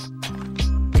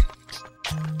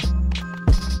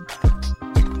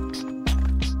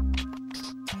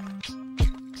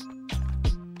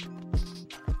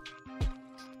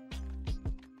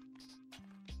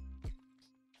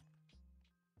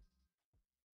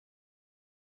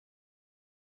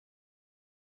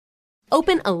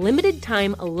 Open a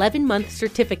limited-time 11-month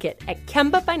certificate at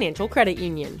Kemba Financial Credit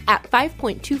Union. At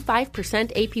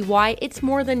 5.25% APY, it's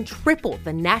more than triple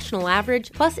the national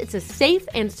average, plus it's a safe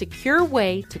and secure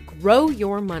way to grow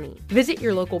your money. Visit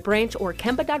your local branch or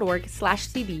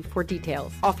kemba.org/cb for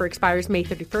details. Offer expires May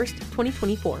 31st,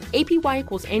 2024. APY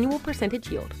equals annual percentage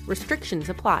yield. Restrictions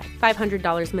apply.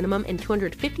 $500 minimum and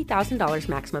 $250,000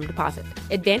 maximum deposit.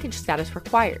 Advantage status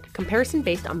required. Comparison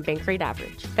based on bank rate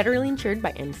average. Federally insured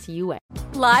by NCUA.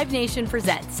 Live Nation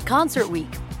presents Concert Week.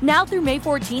 Now through May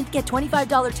 14th, get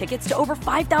 $25 tickets to over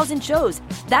 5,000 shows.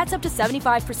 That's up to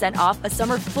 75% off a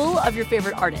summer full of your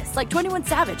favorite artists like 21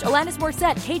 Savage, Alanis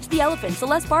Morissette, Cage the Elephant,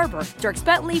 Celeste Barber, Dierks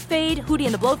Bentley, Fade, Hootie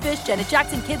and the Blowfish, Janet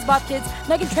Jackson, Kids Bop Kids,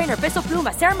 Meghan Trainor, Peso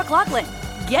Pluma, Sarah McLachlan.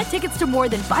 Get tickets to more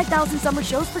than 5,000 summer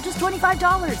shows for just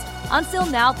 $25. On sale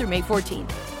now through May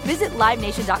 14th. Visit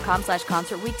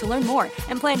LiveNation.com/Concert Week to learn more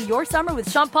and plan your summer with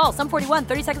Sean Paul, Sum 41,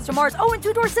 30 Seconds to Mars, and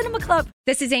Two Door Cinema Club.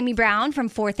 This is Amy Brown from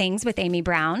 4 Things with Amy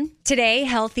Brown. Today,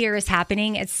 Healthier is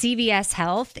happening at CVS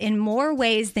Health in more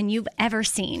ways than you've ever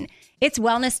seen. It's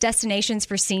wellness destinations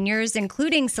for seniors,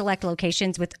 including select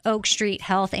locations with Oak Street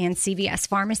Health and CVS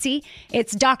Pharmacy.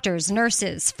 It's doctors,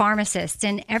 nurses, pharmacists,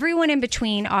 and everyone in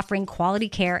between offering quality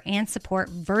care and support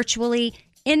virtually,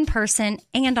 in person,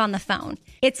 and on the phone.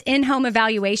 It's in-home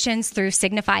evaluations through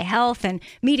Signify Health and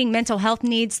meeting mental health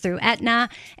needs through Aetna.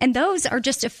 And those are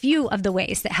just a few of the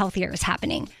ways that Healthier is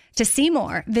happening. To see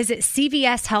more, visit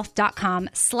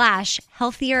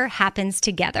cvshealth.com/healthier happens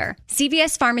together.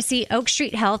 CVS Pharmacy, Oak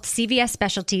Street Health, CVS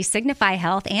Specialty, Signify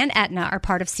Health, and Aetna are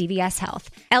part of CVS Health.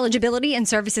 Eligibility and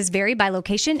services vary by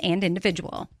location and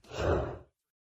individual.